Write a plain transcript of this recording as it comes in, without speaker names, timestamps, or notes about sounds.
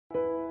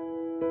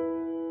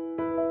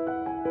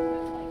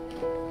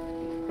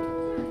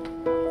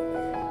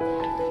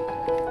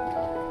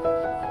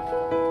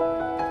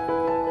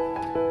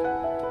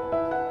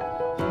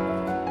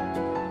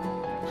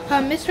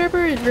Miss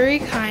Harper is very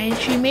kind.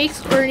 She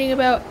makes learning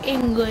about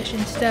English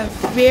and stuff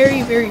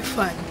very, very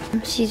fun.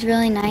 She's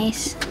really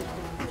nice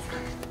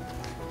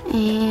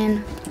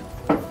and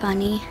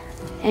funny,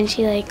 and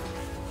she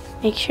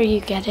makes sure you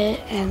get it,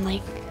 and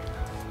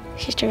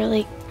she's just a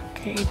really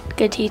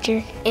good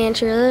teacher. And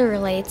she really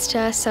relates to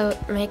us, so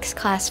it makes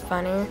class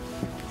funny.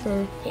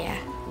 And yeah.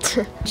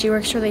 She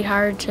works really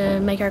hard to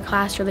make our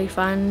class really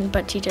fun,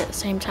 but teach at the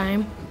same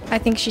time. I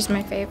think she's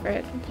my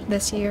favorite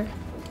this year.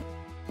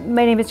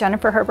 My name is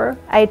Jennifer Herber.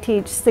 I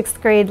teach 6th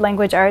grade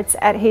language arts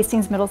at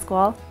Hastings Middle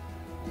School.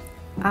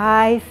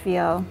 I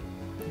feel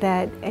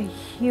that a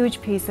huge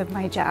piece of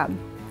my job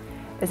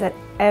is that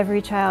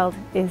every child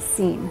is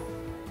seen.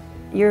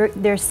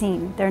 They're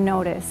seen, they're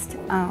noticed.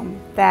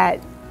 That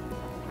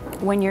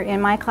when you're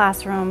in my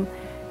classroom,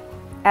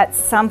 at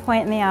some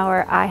point in the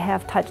hour, I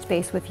have touched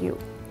base with you,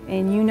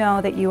 and you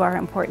know that you are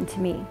important to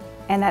me,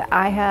 and that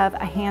I have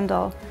a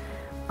handle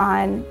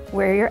on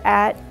where you're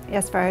at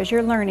as far as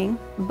your learning,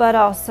 but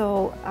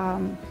also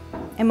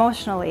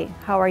emotionally,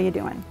 how are you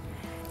doing?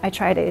 I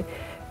try to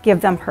give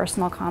them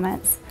personal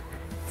comments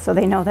so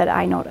they know that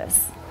I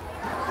notice.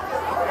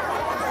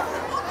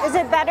 Is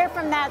it better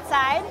from that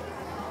side?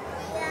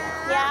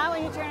 Yeah,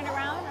 when you turn it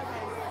around?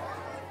 Okay.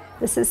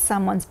 This is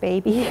someone's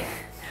baby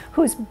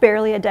who's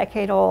barely a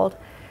decade old,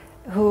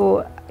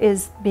 who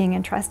is being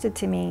entrusted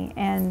to me,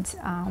 and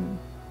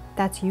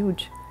that's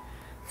huge.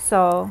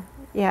 So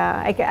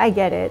yeah, I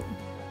get it.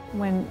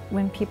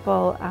 When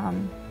people,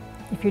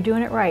 if you're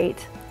doing it right,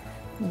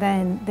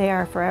 then they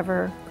are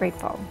forever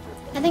grateful.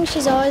 I think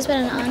she's always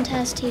been an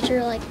on-task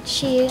teacher.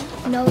 She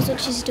knows what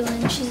she's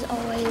doing. She's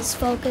always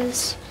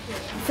focused.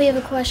 If we have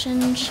a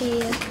question,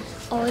 she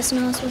always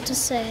knows what to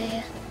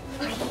say,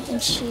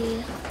 and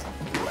she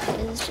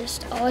is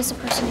just always the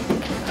person you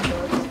can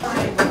count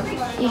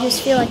on. You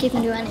just feel like you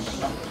can do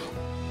anything.